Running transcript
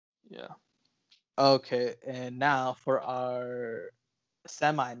Yeah. Okay, and now for our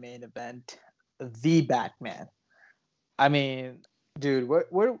semi-main event, the Batman. I mean, dude, where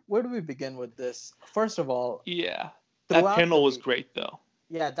do we begin with this? First of all, Yeah. That throughout the panel was week, great though.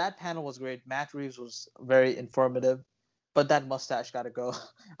 yeah, that panel was great. Matt Reeves was very informative, but that mustache got to go.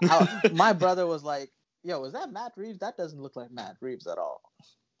 My brother was like, "Yo, is that Matt Reeves? That doesn't look like Matt Reeves at all." Yeah,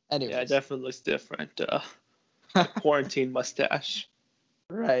 it Anyways, definitely looks different. The quarantine mustache.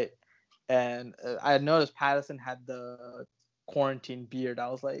 right. And I noticed Patterson had the quarantine beard. I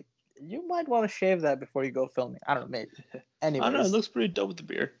was like, you might want to shave that before you go filming. I don't know, maybe. I don't know. It Anyways, looks pretty dope with the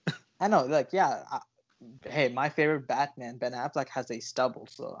beard. I know, like, yeah. Hey, my favorite Batman, Ben Affleck, has a stubble,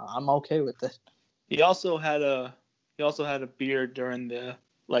 so I'm okay with it. He also had a he also had a beard during the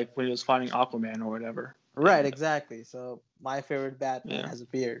like when he was fighting Aquaman or whatever. Right, And exactly. So my favorite Batman yeah, has a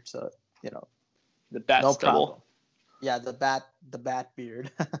beard, so you know, the bat no problem. stubble. Yeah, the bat beard.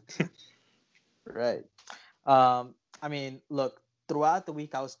 Right. I mean, look, throughout the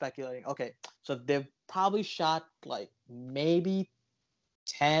week I was speculating, okay, so they've probably shot like maybe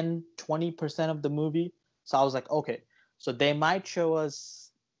 10-20% of the movie. So I was like, okay, so they might show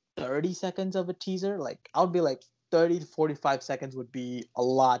us 30 seconds of a teaser. Like I would be like 30 to 45 seconds would be a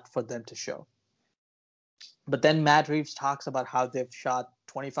lot for them to show. But then Matt Reeves talks about how they've shot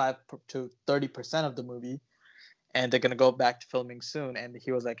 25 to 30% of the movie and they're going to go back to filming soon. And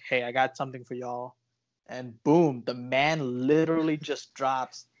he was like, hey, I got something for y'all. And boom, the man literally just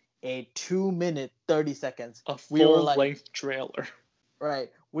drops a 2 minute 30 seconds. A We were full like, length trailer. right.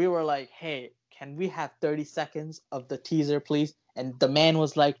 We were like, hey, can we have 30 seconds of the teaser, please? And the man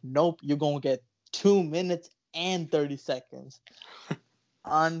was like, nope, you're going to get 2 minutes and 30 seconds.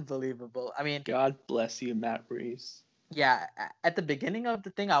 Unbelievable. I mean, God bless you, Matt Reeves. yeah, at the beginning of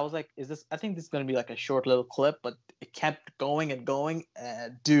the thing, I was like, is this, I think this is going to be like a short little clip, but it kept going and going.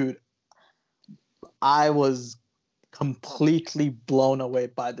 Dude, I was completely blown away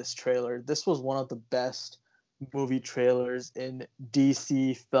by this trailer. This was one of the best movie trailers in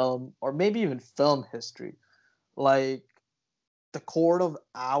DC film or maybe even film history. Like the Court of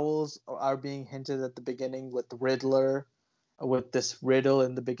Owls are being hinted at the beginning with Riddler, with this riddle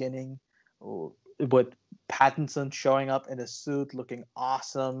in the beginning, with Pattinson showing up in a suit looking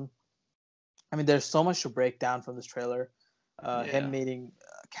awesome. I mean, there's so much to break down from this trailer. Him Yeah. meeting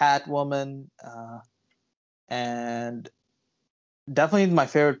Catwoman, and definitely my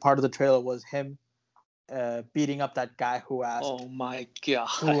favorite part of the trailer was him beating up that guy who asked, Oh my god.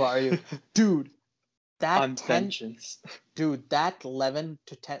 "Who are you, dude?" That I'm 10, vengeance. dude, that 11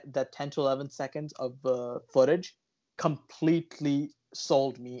 to 10 of footage completely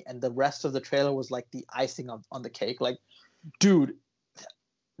sold me, and the rest of the trailer was like the icing on the cake. Like, dude,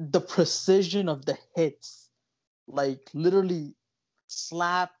 the precision of the hits, like literally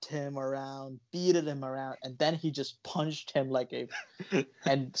slapped him around, beated him around, and then he just punched him like a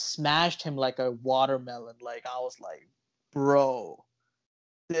and smashed him like a watermelon. Like I was like, bro,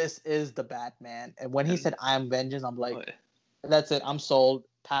 this is the Batman. And when he And said I am vengeance, I'm like, oh, that's it. I'm sold.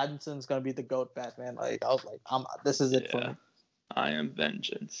 Pattinson's gonna be the GOAT Batman. Like I was like, this is it for yeah. me. I am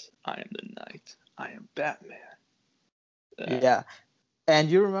vengeance. I am the knight. I am Batman. Yeah. Yeah. And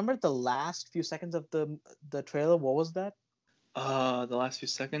you remember the last few seconds of the trailer? What was that? The last few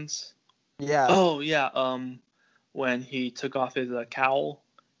seconds. Yeah. Oh yeah. When he took off his cowl.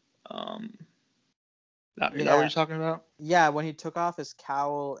 Um, is that what you're Yeah. talking about? Yeah, when he took off his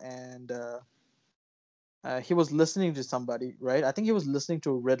cowl and he was listening to somebody, right? I think he was listening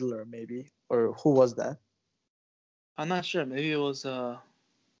to Riddler, maybe, or who was that? I'm not sure. Maybe it was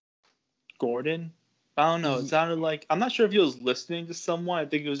Gordon. I don't know. It Ye- sounded like I'm not sure if he was listening to someone. I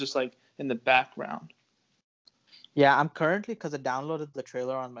think it was just like in the background. Yeah, I'm currently because I downloaded the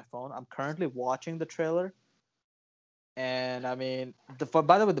trailer on my phone. I'm currently watching the trailer, and I mean,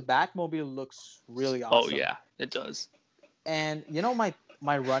 by the way, the Batmobile looks really Oh awesome. yeah, it does. And you know, my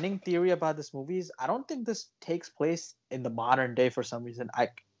running theory about this movie is I don't think this takes place in the modern day for some reason.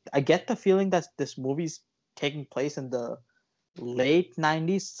 I get the feeling that this movie's taking place in the late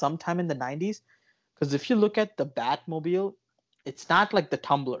 90s, sometime in the 90s. Because if you look at the Batmobile, it's not like the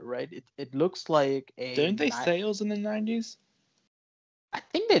Tumbler, right? It looks like Didn't they say it was in the 90s? I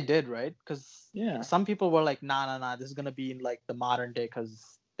think they did, right? Because Yeah. some people were like, nah, nah, nah, this is gonna be in like the modern day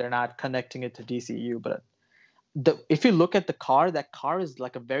because they're not connecting it to DCU. But if you look at the car, that car is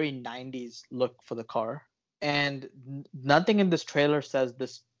like a very 90s look for the car. And nothing in this trailer says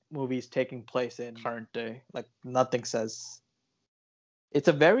this movie is taking place in current day. Like nothing says. It's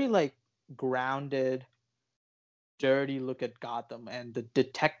a very like grounded, dirty look at Gotham and the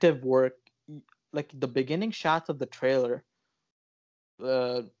detective work. Like the beginning shots of the trailer,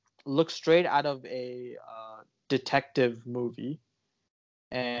 uh, looks straight out of a detective movie,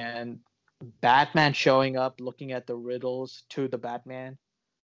 and Batman showing up, looking at the riddles to the Batman.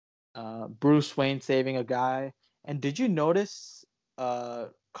 Bruce Wayne saving a guy. And did you notice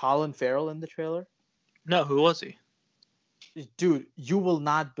Colin Farrell in the trailer? No, who was he? Dude, you will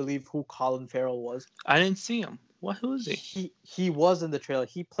not believe who Colin Farrell was. I didn't see him. What? Who is he? He was in the trailer.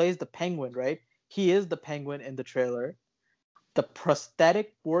 He plays the Penguin, right? He is the Penguin in the trailer. The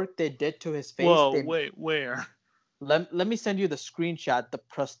prosthetic work they did to his face. Whoa, wait, where? Let me send you the screenshot. The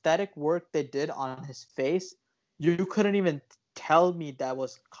prosthetic work they did on his face, you couldn't even tell me that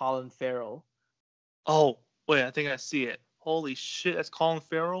was Colin Farrell. Oh, wait, I think I see it. Holy shit, that's Colin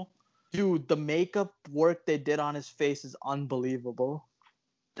Farrell? Dude, the makeup work they did on his face is unbelievable.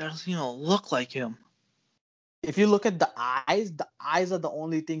 That doesn't even look like him. If you look at the eyes are the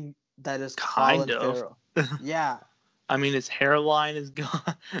only thing that is Colin Farrell. Yeah. I mean, his hairline is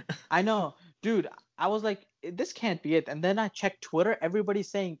gone. I know. Dude, I was like, this can't be it. And then I checked Twitter. Everybody's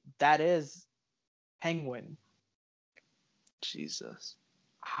saying that is Penguin. Jesus.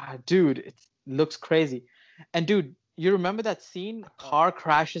 Dude, it looks crazy. And dude, you remember that scene? Car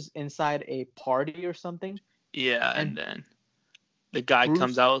crashes inside a party or something? Yeah, and then the guy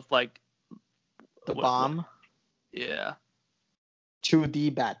comes out with like the bomb. Yeah. To the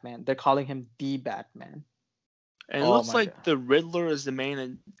Batman. They're calling him the Batman. And it looks like the Riddler is the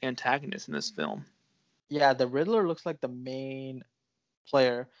main antagonist in this film. Yeah, the Riddler looks like the main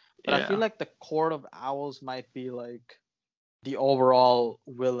player. But I feel like the Court of Owls might be like the overall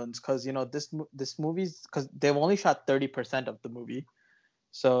villains, because you know this movie's, because they've only shot 30% of the movie,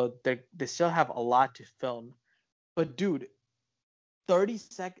 so they still have a lot to film. But dude,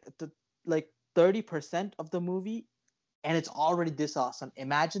 30% of the movie, and it's already this awesome.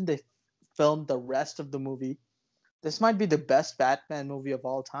 Imagine they filmed the rest of the movie. This might be the best Batman movie of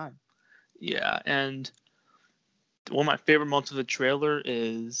all time. Yeah, and one of my favorite moments of the trailer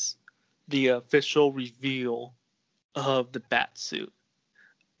is the official reveal of the bat suit,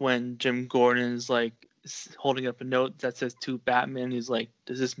 when Jim Gordon is like holding up a note that says to Batman. He's like,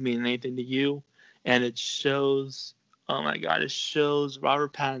 does this mean anything to you? And it shows, oh my god, it shows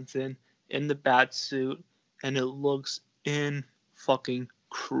Robert Pattinson in the bat suit, and it looks fucking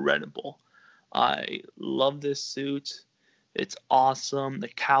incredible. I love this suit. It's awesome. The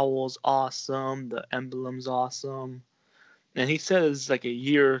cowl's awesome. The emblem's awesome. And he says it's like a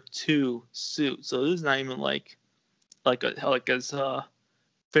year 2 suit, so this is not even like his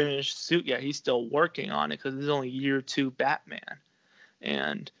finished suit yet. He's still working on it because it's only year 2 Batman.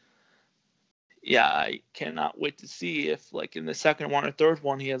 And yeah, I cannot wait to see if like in the second one or third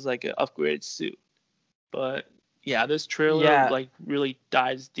one he has like an upgraded suit. But yeah, this trailer like really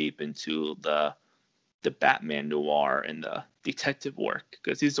dives deep into the Batman noir and the detective work,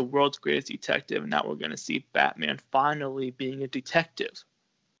 because he's the world's greatest detective, and now we're going to see Batman finally being a detective.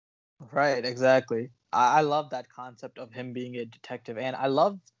 Right, exactly. I love that concept of him being a detective, and I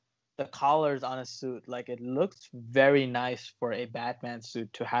love the collars on his suit. Like, it looks very nice for a Batman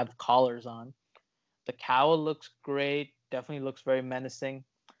suit to have collars on. The cowl looks great, definitely looks very menacing.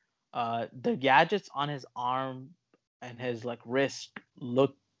 The gadgets on his arm and his like wrist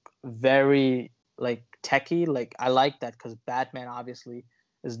look very like techy. Like, I like that because Batman obviously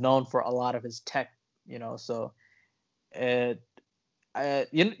is known for a lot of his tech, you know. So you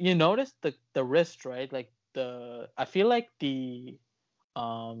notice the wrist, right? Like I feel like the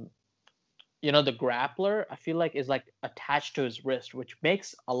the grappler, I feel like is like attached to his wrist, which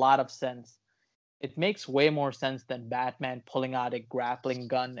makes a lot of sense. It makes way more sense than Batman pulling out a grappling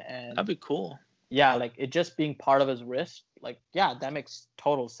gun. And that'd be cool. Yeah, like it just being part of his wrist. Like, yeah, that makes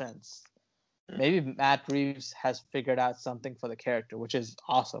total sense. Maybe Matt Reeves has figured out something for the character, which is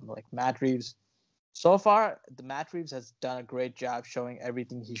awesome. Like, Matt Reeves, so far, Matt Reeves has done a great job showing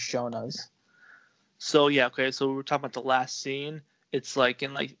everything he's shown us. So yeah, okay, so we're talking about the last scene. It's like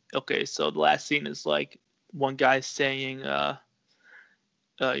so the last scene is like one guy saying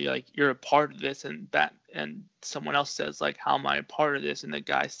you're a part of this, and someone else says like, how am I a part of this? And the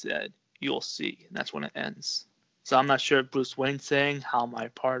guy said, you'll see. And that's when it ends. So I'm not sure if Bruce Wayne's saying, how am I a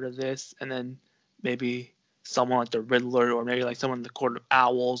part of this? And then maybe someone like the Riddler, or maybe like someone in the Court of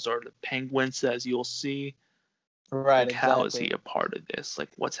Owls or the Penguin says, you'll see. Right, like, exactly. How is he a part of this? Like,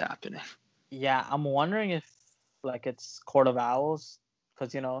 what's happening? Yeah, I'm wondering if like it's Court of Owls,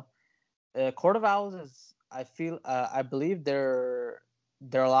 because Court of Owls is, I believe there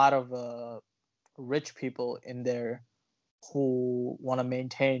are a lot of rich people in there who want to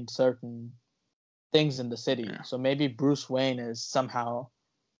maintain certain things in the city. Yeah. So maybe Bruce Wayne is somehow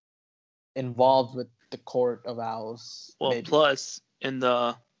involved with the Court of Owls. Well, maybe. Plus in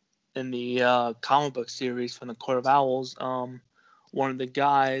the in the comic book series from the Court of Owls, one of the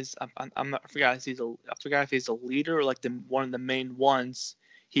guys, I forgot if he's a leader or like one of the main ones.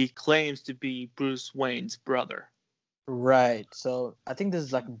 He claims to be Bruce Wayne's brother. Right. So I think this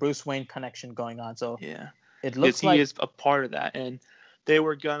is like a Bruce Wayne connection going on. So yeah, it because looks he like is a part of that, and they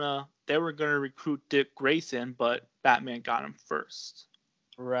were gonna recruit Dick Grayson, but Batman got him first.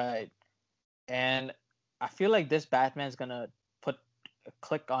 right. And I feel like this Batman's gonna put a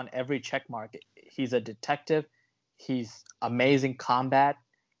click on every check mark. He's a detective. He's amazing combat.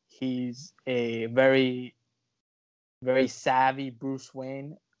 He's a very, very savvy Bruce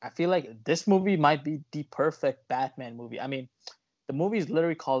Wayne. I feel like this movie might be the perfect Batman movie. I mean, the movie is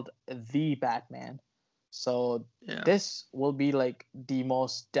literally called The Batman. So this will be like the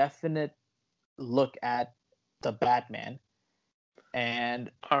most definite look at the Batman. And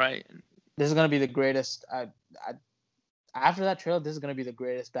all right, this is gonna be the greatest. After that trailer, this is gonna be the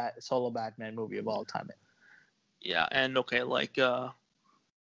greatest solo Batman movie of all time. Yeah, and okay, like I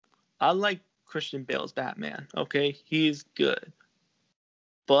like Christian Bale's Batman. Okay, he's good,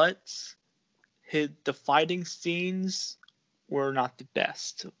 but the fighting scenes were not the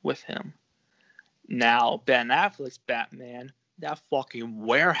best with him. Now Ben Affleck's Batman, that fucking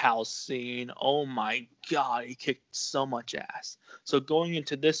warehouse scene, oh my god, he kicked so much ass. So going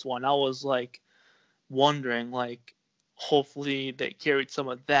into this one, I was like wondering, like, hopefully they carried some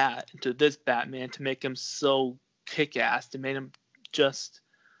of that into this Batman to make him so kick ass, to make him just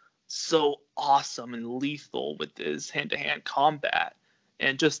so awesome and lethal with his hand-to-hand combat.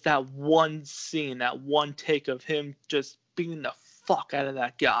 And just that one scene, that one take of him just beating the fuck out of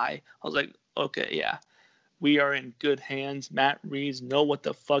that guy, I was like, okay, yeah, we are in good hands. Matt Reeves know what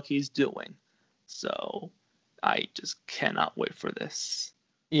the fuck he's doing. So I just cannot wait for this.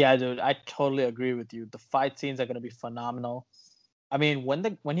 Yeah, dude, I totally agree with you. The fight scenes are gonna be phenomenal. I mean,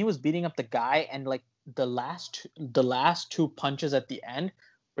 when he was beating up the guy and like the last two punches at the end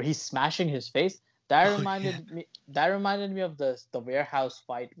where he's smashing his face, that reminded me of the warehouse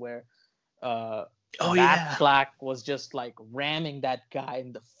fight where Batfleck was just like ramming that guy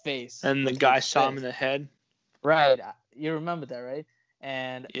in the face. And the guy shot him in the head. Right. You remember that, right?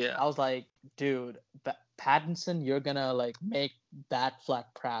 And I was like, dude, Pattinson, you're gonna like make Batfleck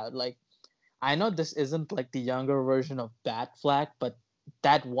proud. Like, I know this isn't like the younger version of Batfleck, but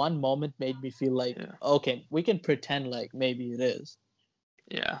that one moment made me feel like, okay, we can pretend like maybe it is.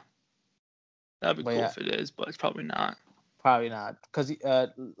 Yeah. That'd be cool if it is, but it's probably not. Probably not. Because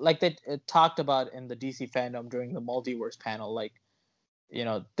like they talked about in the DC fandom during the multiverse panel, like, you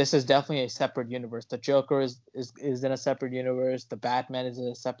know, this is definitely a separate universe. The Joker is in a separate universe. The Batman is in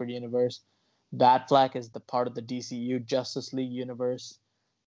a separate universe. Batfleck is the part of the DCU Justice League universe.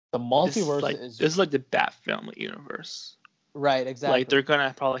 The multiverse this is like the Bat Family universe. Right, exactly. Like they're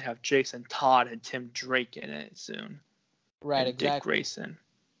gonna probably have Jason Todd and Tim Drake in it soon. Right, and exactly. Dick Grayson.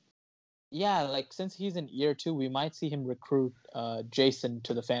 Yeah, like since he's in year 2, we might see him recruit Jason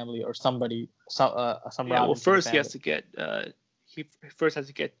to the family or somebody. Well, first he has to get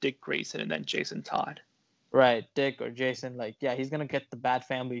Dick Grayson and then Jason Todd. Right, Dick or Jason. Like, yeah, he's gonna get the Bat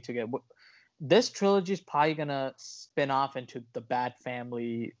Family to get. This trilogy is probably gonna spin off into the Bat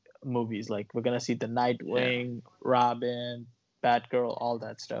Family movies. Like, we're gonna see the Nightwing, Robin, Batgirl, all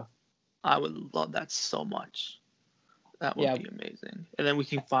that stuff. I would love that so much. That would be amazing. And then we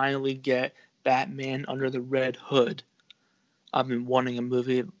can finally get Batman Under the Red Hood. I've been wanting a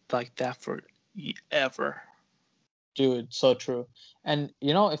movie like that forever. Dude, so true. And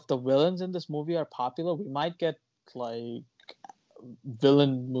you know, if the villains in this movie are popular, we might get like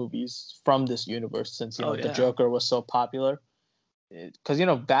villain movies from this universe, since the Joker was so popular. Because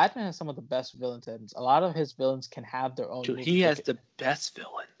Batman has some of the best villains, and a lot of his villains can have their own. Dude, he has the best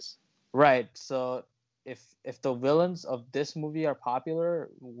villains. Right. So if the villains of this movie are popular,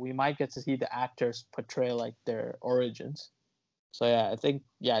 we might get to see the actors portray like their origins. So yeah, I think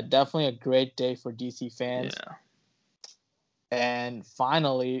definitely a great day for DC fans. Yeah. And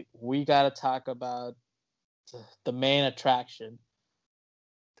finally, we gotta talk about the main attraction.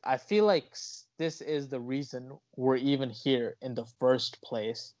 I feel like this is the reason we're even here in the first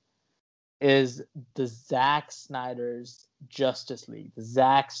place, is the Zack Snyder's Justice League, the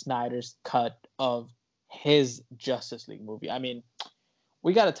Zack Snyder's cut of his Justice League movie. I mean,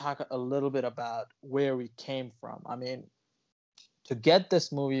 we got to talk a little bit about where we came from. I mean, to get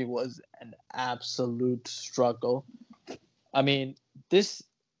this movie was an absolute struggle. I mean, this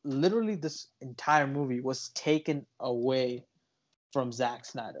entire movie was taken away from Zack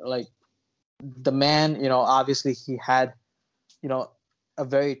Snyder. Like, the man, obviously he had, a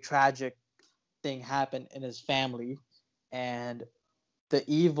very tragic thing happen in his family, and the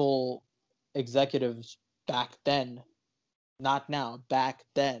evil executives back then, not now, back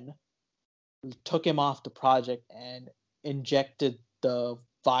then, took him off the project and injected the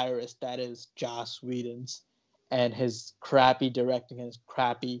virus that is Joss Whedon's and his crappy directing and his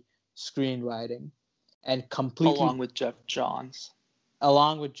crappy screenwriting, and completely along with Jeff Johns.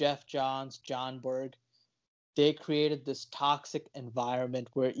 along with Jeff Johns, John Berg, they created this toxic environment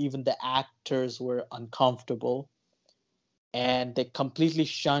where even the actors were uncomfortable, and they completely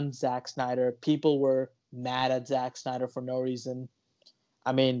shunned Zack Snyder. People were mad at Zack Snyder for no reason.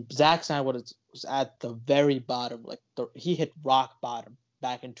 I mean, Zack Snyder was at the very bottom. He hit rock bottom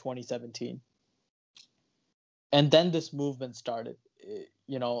back in 2017. And then this movement started.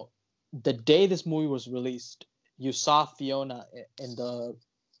 You know, the day this movie was released, you saw Fiona in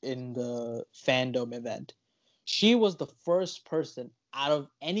the Fandome event. She was the first person out of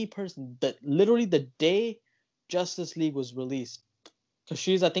any person that literally the day Justice League was released, because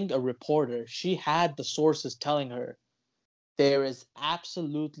she's, I think, a reporter. She had the sources telling her there is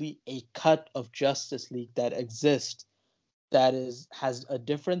absolutely a cut of Justice League that exists that has a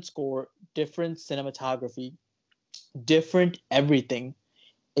different score, different cinematography, different everything.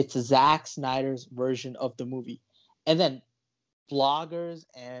 It's Zack Snyder's version of the movie. And then bloggers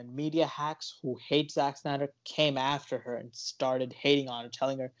and media hacks who hate Zack Snyder came after her and started hating on her,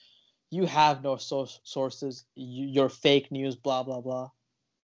 telling her, you have no sources, you're fake news, blah, blah, blah.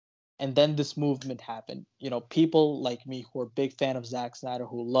 And then this movement happened. You know, people like me who are big fan of Zack Snyder,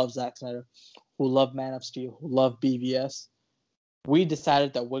 who love Zack Snyder, who love Man of Steel, who love BVS, we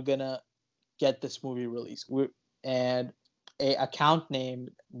decided that we're gonna get this movie released. And a account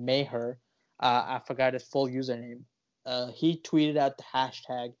named Maher, I forgot his full username. He tweeted out the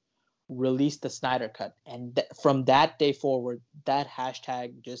hashtag release the Snyder Cut, and from that day forward, that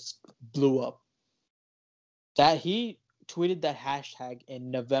hashtag just blew up. That he tweeted that hashtag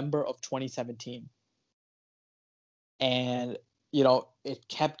in November of 2017, and you know it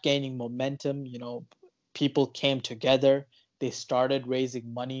kept gaining momentum. You know, people came together. They started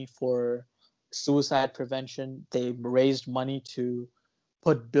raising money for suicide prevention. They raised money to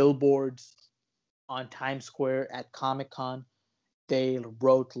put billboards on Times Square at Comic-Con. They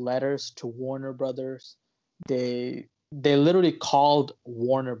wrote letters to Warner Brothers. They literally called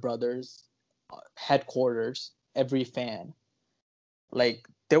Warner Brothers headquarters, every fan. Like,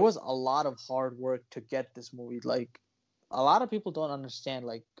 there was a lot of hard work to get this movie. Like, a lot of people don't understand.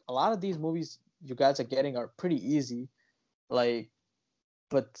 Like, a lot of these movies you guys are getting are pretty easy. Like,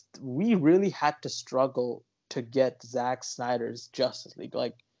 but we really had to struggle to get Zack Snyder's Justice League.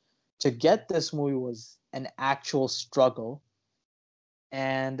 Like, to get this movie was an actual struggle.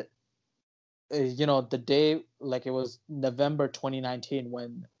 And you know, the day, like, it was November 2019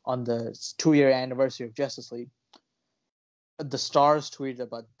 when, on the 2-year anniversary of Justice League, the stars tweeted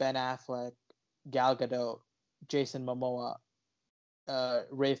about Ben Affleck, Gal Gadot, Jason Momoa,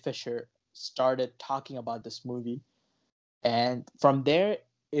 Ray Fisher started talking about this movie. And from there,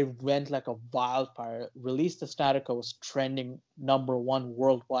 it went like a wildfire. Release the Snyder Cut was trending #1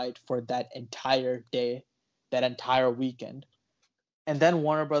 worldwide for that entire day, that entire weekend. And then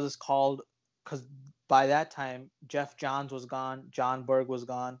Warner Brothers called, because by that time, Jeff Johns was gone, John Berg was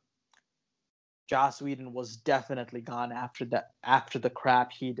gone, Joss Whedon was definitely gone after the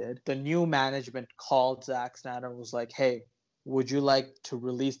crap he did. The new management called Zack Snyder and was like, hey, would you like to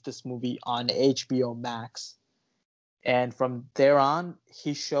release this movie on HBO Max? And from there on,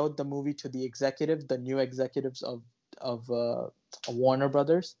 he showed the movie to the new executives of Warner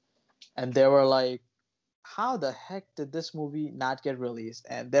Brothers, and they were like, how the heck did this movie not get released?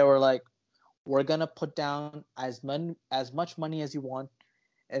 And they were like, we're gonna put down as much money as you want,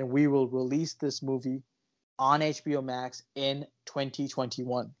 and we will release this movie on HBO Max in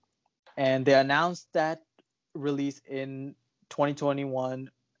 2021. And they announced that release in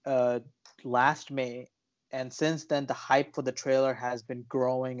 2021, last May. And since then, the hype for the trailer has been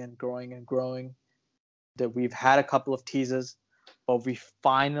growing and growing and growing. That we've had a couple of teasers, but we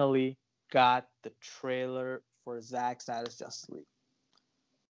finally got the trailer for Zack Snyder's Justice League.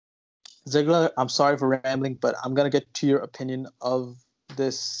 Ziggler, I'm sorry for rambling, but I'm gonna get to your opinion of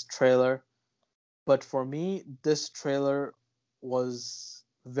this trailer. But for me, this trailer was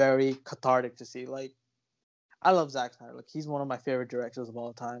very cathartic to see. Like, I love Zack Snyder. Like, he's one of my favorite directors of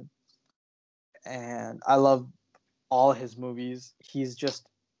all time, and I love all his movies. He's just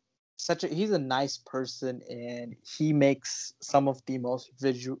he's a nice person, and he makes some of the most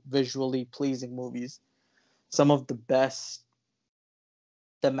visually pleasing movies, some of the best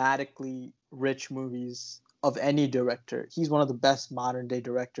thematically rich movies of any director. He's one of the best modern day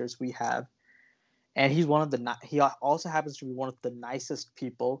directors we have. And he also happens to be one of the nicest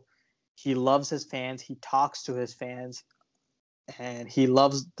people. He loves his fans. He talks to his fans, and he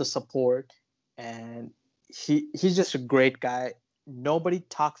loves the support. And he's just a great guy. Nobody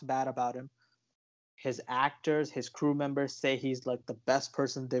talks bad about him. His actors, his crew members say he's like the best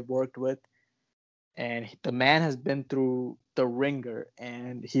person they've worked with. And the man has been through the ringer,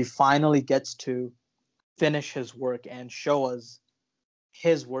 and he finally gets to finish his work and show us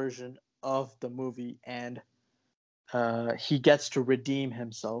his version of the movie. And he gets to redeem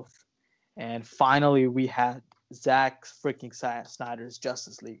himself. And finally, we had Zack freaking Snyder's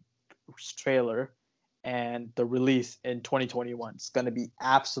Justice League trailer and the release in 2021. It's going to be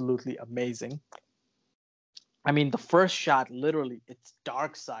absolutely amazing. I mean, the first shot, literally, it's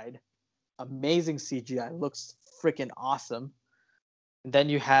dark side. Amazing CGI. Looks freaking awesome. And then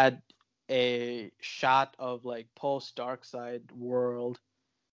you had a shot of like post dark side world.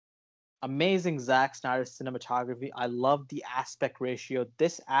 Amazing Zack Snyder cinematography. I love the aspect ratio.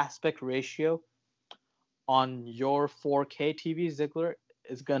 This aspect ratio on your 4K TV, Ziggler,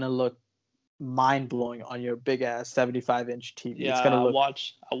 is gonna look mind blowing on your big ass 75-inch TV. Yeah, It's gonna look.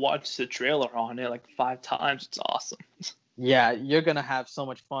 I watched the trailer on it like 5 times. It's awesome. Yeah, you're gonna have so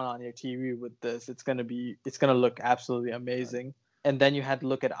much fun on your TV with this. It's gonna look absolutely amazing. And then you had to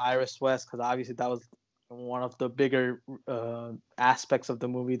look at Iris West, because obviously that was one of the bigger aspects of the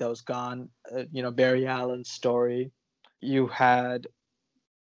movie that was gone. Barry Allen's story. You had,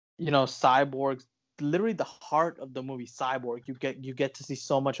 Cyborg's literally the heart of the movie. Cyborg. You get to see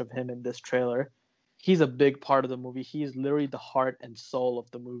so much of him in this trailer. He's a big part of the movie. He is literally the heart and soul of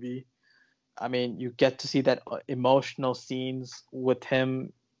the movie. I mean, you get to see that emotional scenes with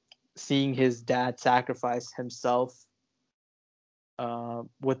him seeing his dad sacrifice himself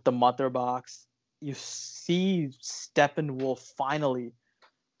with the mother box. You see Steppenwolf finally,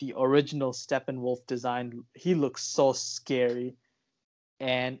 the original Steppenwolf design. He looks so scary.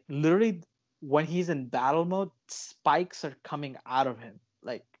 And literally, when he's in battle mode, spikes are coming out of him.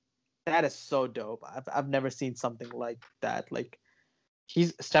 Like, that is so dope. I've never seen something like that. Like,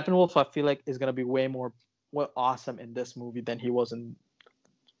 Steppenwolf, I feel like, is gonna be way more awesome in this movie than he was in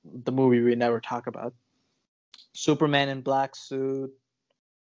the movie we never talk about. Superman in black suit,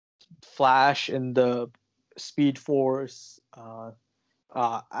 Flash in the Speed Force.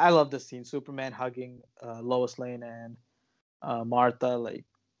 I love the scene. Superman hugging Lois Lane and Martha. Like,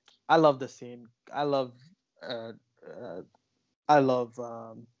 I love the scene. Uh, uh, I love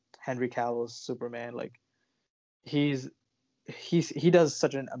Henry Cavill's Superman. Like, he does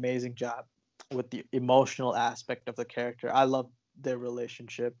such an amazing job with the emotional aspect of the character. I love their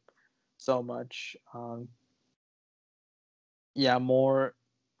relationship so much. Yeah, more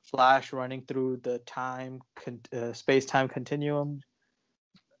Flash running through the space-time continuum.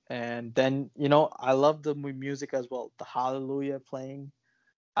 And then, I love the music as well. The Hallelujah playing.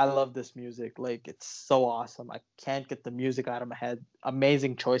 I love this music. Like, it's so awesome. I can't get the music out of my head.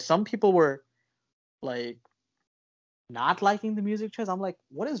 Amazing choice. Some people were like not liking the music choice. I'm like,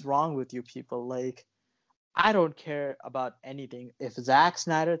 what is wrong with you people? Like, I don't care about anything. If Zack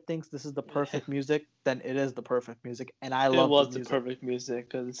Snyder thinks this is the perfect music, then it is the perfect music, and I It love was the the music. perfect music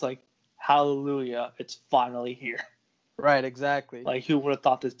because it's like, hallelujah, it's finally here. Right, exactly. Like, who would have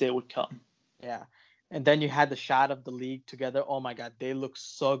thought this day would come? Yeah. And then you had the shot of the League together. Oh my God, they look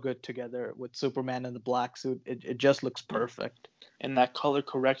so good together with Superman in the black suit. It just looks perfect. And that color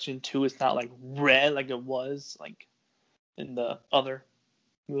correction too, it's not like red like it was like in the other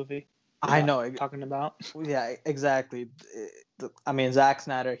movie. I know. Talking about. Yeah, exactly. I mean, Zack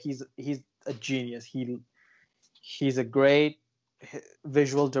Snyder, he's a genius. He's a great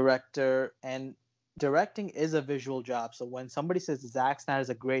visual director, and directing is a visual job. So when somebody says Zack Snyder is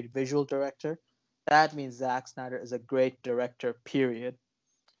a great visual director, that means Zack Snyder is a great director, period.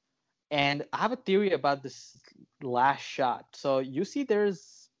 And I have a theory about this last shot. So you see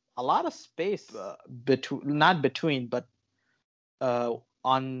there's a lot of space not between, but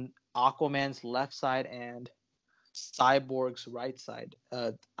on Aquaman's left side and Cyborg's right side.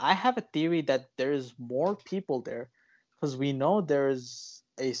 I have a theory that there's more people there, because we know there's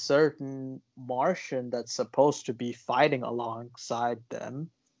a certain Martian that's supposed to be fighting alongside them.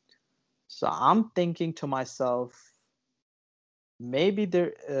 So I'm thinking to myself, maybe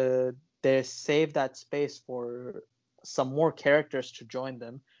they save that space for some more characters to join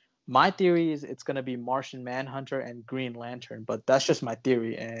them. My theory is it's gonna be Martian Manhunter and Green Lantern, but that's just my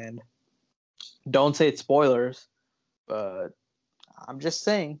theory, and don't say it's spoilers, but I'm just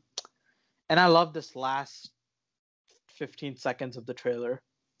saying. And I love this last 15 seconds of the trailer.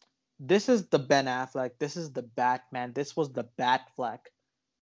 This is the Ben Affleck. This is the Batman. This was the Batfleck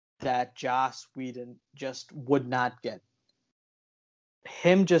that Joss Whedon just would not get.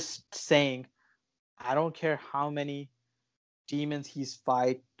 Him just saying, I don't care how many demons he's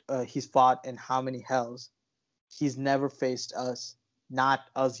fought in how many hells, he's never faced us, not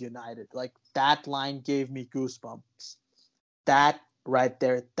us united. Like, that line gave me goosebumps. That right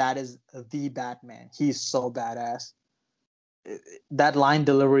there, that is the Batman. He's so badass. That line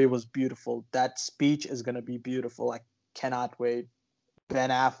delivery was beautiful. That speech is gonna be beautiful. I cannot wait. Ben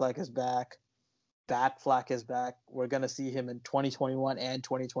Affleck is back. Batfleck is back. We're gonna see him in 2021 and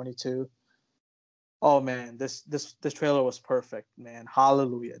 2022. Oh man, this trailer was perfect, man.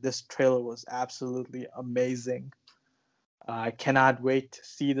 Hallelujah. This trailer was absolutely amazing. I cannot wait to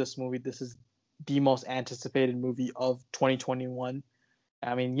see this movie. This is the most anticipated movie of 2021.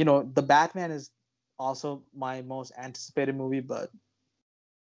 I mean, The Batman is also my most anticipated movie, but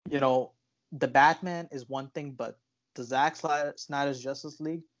The Batman is one thing, but the Zack Snyder's Justice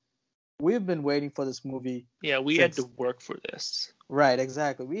League, we've been waiting for this movie. Yeah, we had to work for this. Right,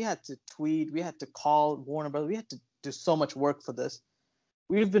 exactly. We had to tweet, we had to call Warner Brothers, we had to do so much work for this.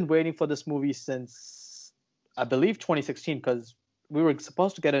 We've been waiting for this movie since, I believe, 2016, because we were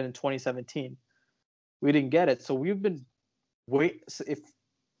supposed to get it in 2017. We didn't get it, so we've been if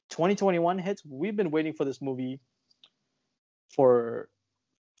 2021 hits, we've been waiting for this movie for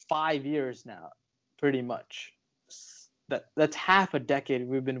 5 years now, pretty much. That's half a decade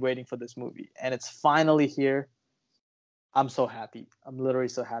we've been waiting for this movie, and it's finally here. I'm so happy. I'm literally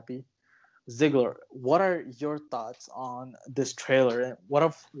so happy. Ziggler, what are your thoughts on this trailer? And what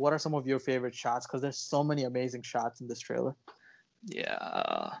are some of your favorite shots? Because there's so many amazing shots in this trailer.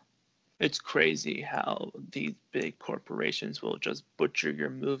 Yeah, it's crazy how these big corporations will just butcher your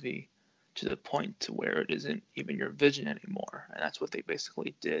movie to the point to where it isn't even your vision anymore. And that's what they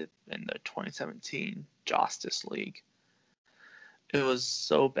basically did in the 2017 Justice League. It was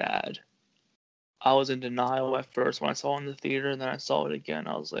so bad. I was in denial at first when I saw it in the theater, and then I saw it again.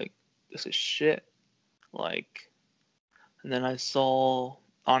 I was like, this is shit. Like, and then I saw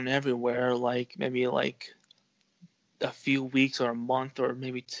on everywhere, like, maybe like a few weeks or a month or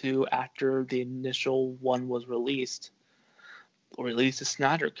maybe two after the initial one was released, or released a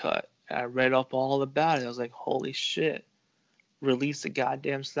Snyder cut. And I read up all about it. I was like, holy shit. Release the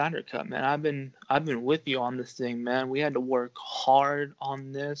goddamn Snyder cut, man. I've been with you on this thing, man. We had to work hard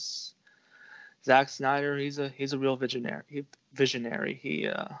on this. Zack Snyder, he's a real visionary.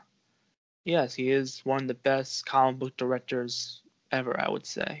 Yes, he is one of the best comic book directors ever, I would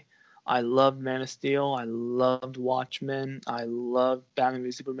say. I loved Man of Steel. I loved Watchmen. I loved Batman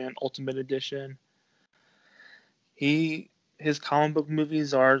v Superman Ultimate Edition. His comic book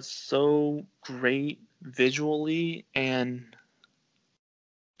movies are so great visually, and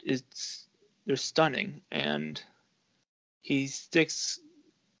they're stunning, and he sticks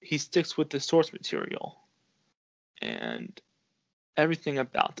with the source material, and everything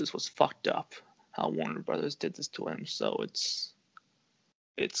about this was fucked up. How Warner Brothers did this to him, so it's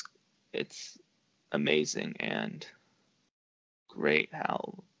amazing and great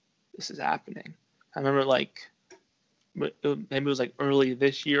how this is happening. I remember maybe it was like early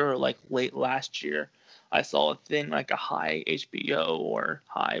this year or like late last year, I saw a thing like a high HBO or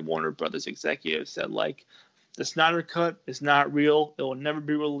high Warner Brothers executive said like, the Snyder Cut is not real. It will never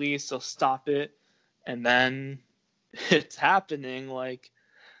be released. So stop it. And then it's happening. Like,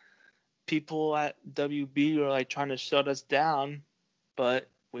 people at WB are like trying to shut us down, but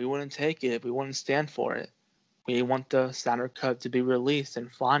we wouldn't take it. We wouldn't stand for it. We want the Snyder Cut to be released.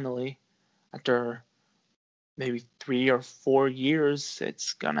 And finally, after maybe 3 or 4 years,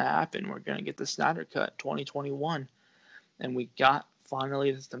 it's gonna happen. We're gonna get the Snyder Cut 2021, and we got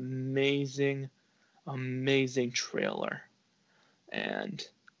finally this amazing trailer. And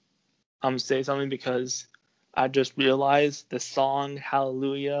I'm gonna say something because I just realized the song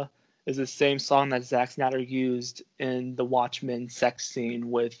Hallelujah is the same song that Zack Snyder used in the Watchmen sex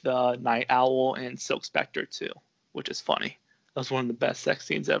scene with Night Owl and Silk Spectre too, which is funny. That was one of the best sex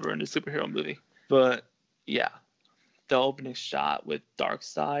scenes ever in a superhero movie. But yeah, the opening shot with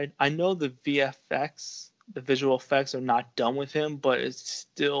Darkseid. I know the VFX, the visual effects are not done with him, but it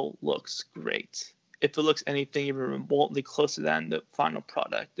still looks great. If it looks anything even remotely close to that in the final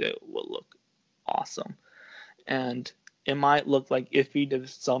product, it will look awesome. And it might look like iffy to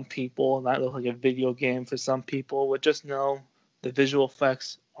some people, it might look like a video game for some people, but just know the visual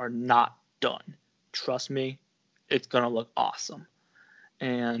effects are not done. Trust me, it's gonna look awesome.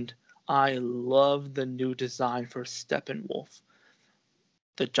 And I love the new design for Steppenwolf.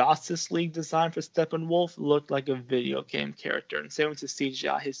 The Justice League design for Steppenwolf looked like a video game character, and same with the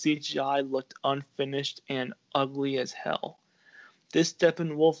CGI. His CGI looked unfinished and ugly as hell. This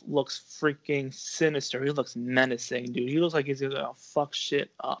Steppenwolf looks freaking sinister. He looks menacing, dude. He looks like he's gonna fuck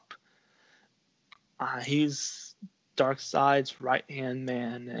shit up. He's Darkseid's right-hand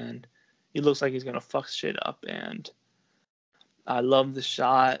man, and he looks like he's gonna fuck shit up. And I love the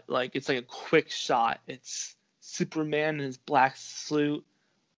shot. Like, it's like a quick shot. It's Superman in his black suit,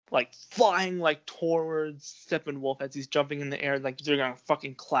 like flying like towards Steppenwolf as he's jumping in the air, like they're gonna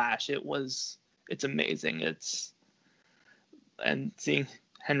fucking clash. It's amazing. And seeing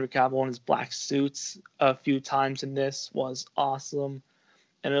Henry Cavill in his black suits a few times in this was awesome.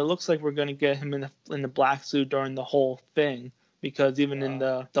 And it looks like we're gonna get him in the black suit during the whole thing, because even in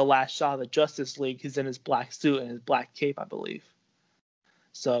the last shot of the Justice League, he's in his black suit and his black cape, I believe.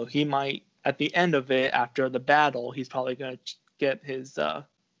 So he might, at the end of it, after the battle, he's probably gonna get his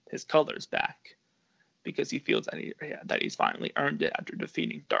colors back, because he feels that he's finally earned it after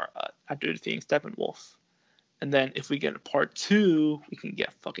defeating Steppenwolf. And then if we get a part 2, we can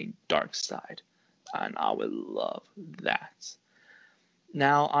get fucking Darkseid, and I would love that.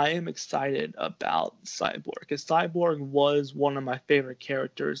 Now, I am excited about Cyborg, because Cyborg was one of my favorite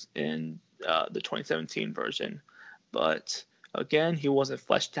characters in the 2017 version, but again, he wasn't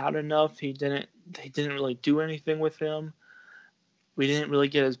fleshed out enough. They didn't really do anything with him. We didn't really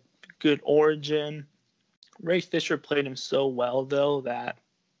get his good origin. Ray Fisher played him so well, though, that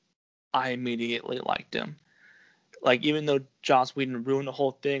I immediately liked him. Like, even though Joss Whedon ruined the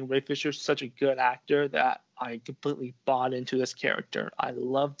whole thing, Ray Fisher's such a good actor that I completely bought into this character. I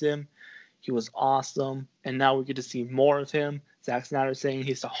loved him. He was awesome. And now we get to see more of him. Zack Snyder saying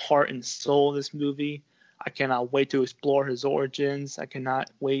he's the heart and soul of this movie. I cannot wait to explore his origins. I cannot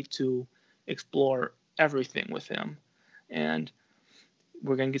wait to explore everything with him. And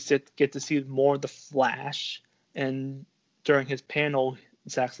we're going to get to see more of the Flash. And during his panel,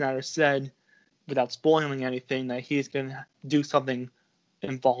 Zack Snyder said, without spoiling anything, that he's going to do something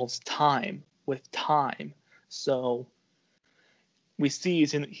involves time. So we see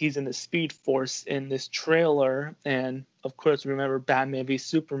he's in the Speed Force in this trailer. And of course, remember Batman v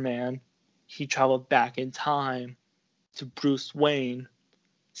Superman. He traveled back in time to Bruce Wayne,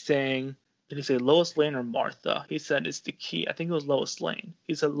 saying, did he say Lois Lane or Martha? He said it's the key. I think it was Lois Lane.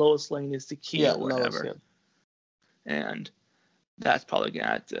 He said Lois Lane is the key or whatever. Lois, yeah. And that's probably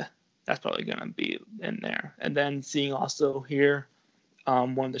gonna be in there. And then seeing also here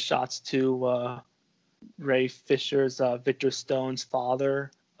one of the shots to Ray Fisher's Victor Stone's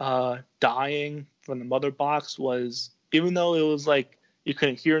father dying from the mother box was, even though it was like you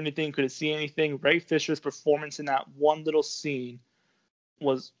couldn't hear anything, couldn't see anything, Ray Fisher's performance in that one little scene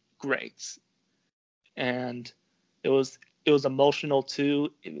was great. And it was emotional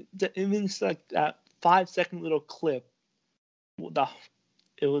too. Even just like that 5-second little clip,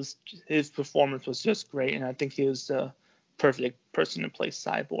 his performance was just great, and I think he was the perfect person to play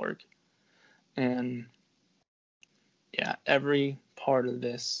Cyborg. And yeah, every part of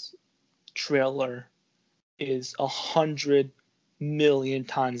this trailer is 100 million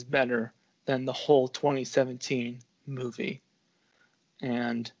times better than the whole 2017 movie.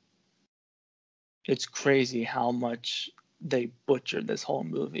 And it's crazy how much they butchered this whole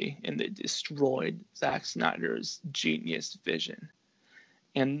movie, and they destroyed Zack Snyder's genius vision.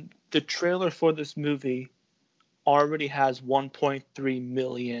 And the trailer for this movie already has 1.3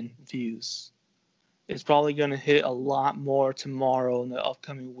 million views. It's probably going to hit a lot more tomorrow in the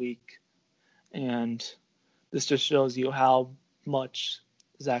upcoming week. And this just shows you how much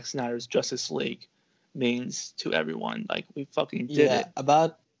Zack Snyder's Justice League means to everyone. Like, we fucking did it.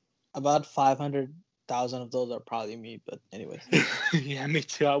 About 500,000 of those are probably me, but anyways. Yeah, me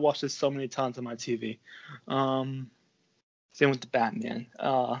too. I watched this so many times on my TV. Same with the Batman.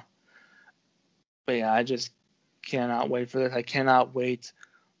 But yeah, I just cannot wait for this. I cannot wait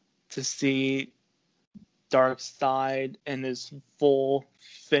to see Darkseid in his full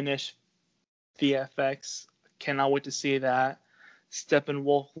finished VFX. Cannot wait to see that.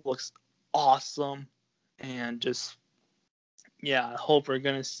 Steppenwolf looks awesome. And just, yeah, I hope we're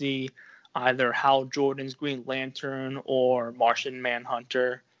going to see either Hal Jordan's Green Lantern or Martian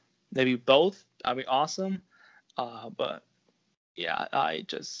Manhunter. Maybe both. That'd be awesome. But yeah,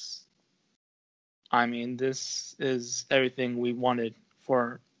 this is everything we wanted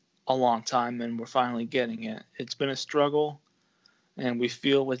for a long time, and we're finally getting it. It's been a struggle, and we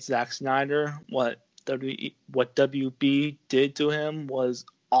feel with Zack Snyder, what WB did to him was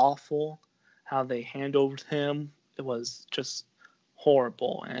awful. How they handled him, it was just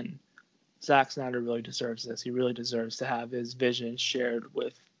horrible, and Zack Snyder really deserves this. He really deserves to have his vision shared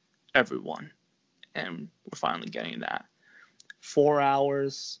with everyone, and we're finally getting that. 4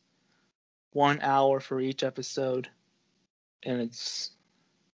 hours, 1 hour for each episode. and it's.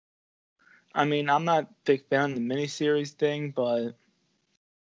 I mean, I'm not a big fan of the miniseries thing, but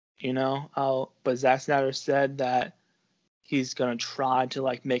but Zack Snyder said that he's gonna try to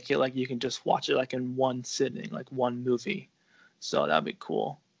like make it like you can just watch it like in one sitting, like one movie. So that'd be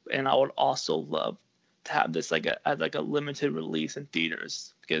cool. And I would also love to have this like as like a limited release in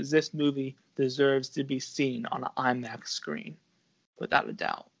theaters, because this movie deserves to be seen on an IMAX screen, without a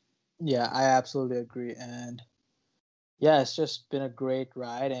doubt. Yeah, I absolutely agree. And yeah, it's just been a great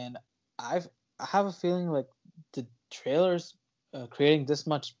ride. And I have a feeling like the trailers creating this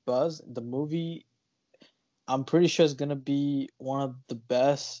much buzz. The movie, I'm pretty sure, is gonna be one of the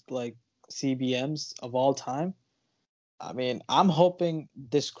best like CBMs of all time. I mean, I'm hoping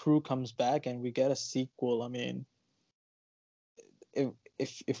this crew comes back and we get a sequel. I mean,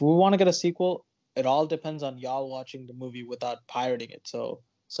 if we want to get a sequel, it all depends on y'all watching the movie without pirating it. So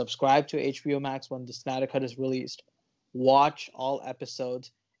subscribe to HBO Max when the Snyder Cut is released. Watch all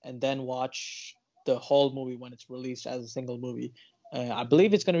episodes and then watch the whole movie when it's released as a single movie. I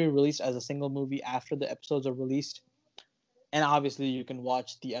believe it's going to be released as a single movie after the episodes are released. And obviously, you can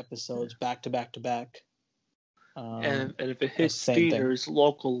watch the episodes back to back to back. And if it hits theaters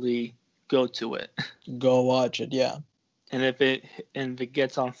locally, go to it. Go watch it, yeah. And if it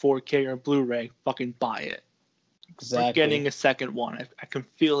gets on 4K or Blu-ray, fucking buy it. Exactly. We're getting a second one. I can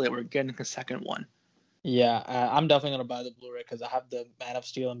feel it. We're getting a second one. Yeah, I'm definitely gonna buy the Blu-ray because I have the Man of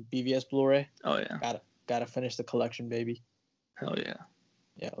Steel and BVS Blu-ray. Oh yeah. Gotta finish the collection, baby. Hell yeah.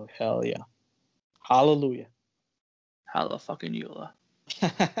 Yeah, hell yeah. Hallelujah. Halla fucking Eula.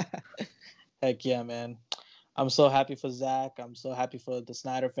 Heck yeah, man. I'm so happy for Zack. I'm so happy for the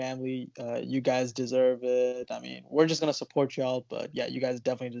Snyder family. You guys deserve it. I mean, we're just gonna support y'all, but yeah, you guys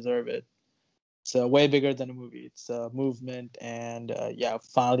definitely deserve it. It's way bigger than a movie. It's a movement, and yeah,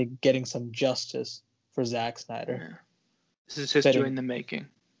 finally getting some justice for Zack Snyder. Yeah. This is history in the making.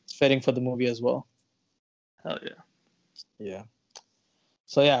 It's fitting for the movie as well. Hell yeah. Yeah.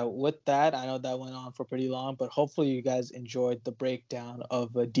 So yeah, with that, I know that went on for pretty long, but hopefully you guys enjoyed the breakdown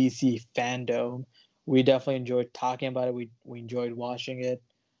of DC Fandome. We definitely enjoyed talking about it. We enjoyed watching it.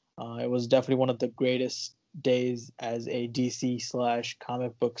 It was definitely one of the greatest days as a DC /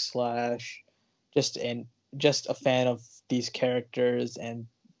 comic book / just a fan of these characters and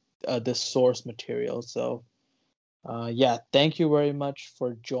the source material. So yeah, thank you very much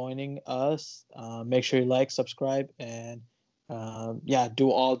for joining us. Make sure you like, subscribe, and yeah,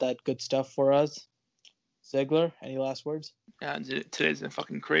 do all that good stuff for us. Ziggler, any last words? Yeah, today's been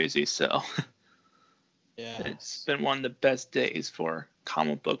fucking crazy, so yeah, it's been one of the best days for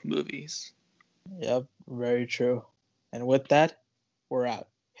comic book movies. Yep, very true. And with that, we're out.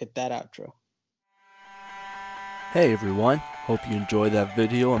 Hit that outro. Hey everyone, hope you enjoyed that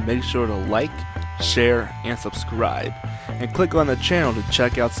video, and make sure to like, share, and subscribe. And click on the channel to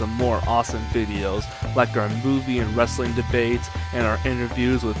check out some more awesome videos like our movie and wrestling debates and our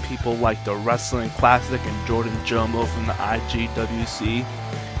interviews with people like the Wrestling Classic and Jordan Jomo from the IGWC.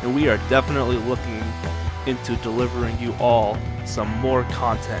 And we are definitely looking into delivering you all some more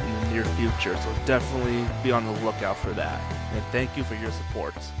content in the near future, so definitely be on the lookout for that. And thank you for your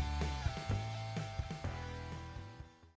support.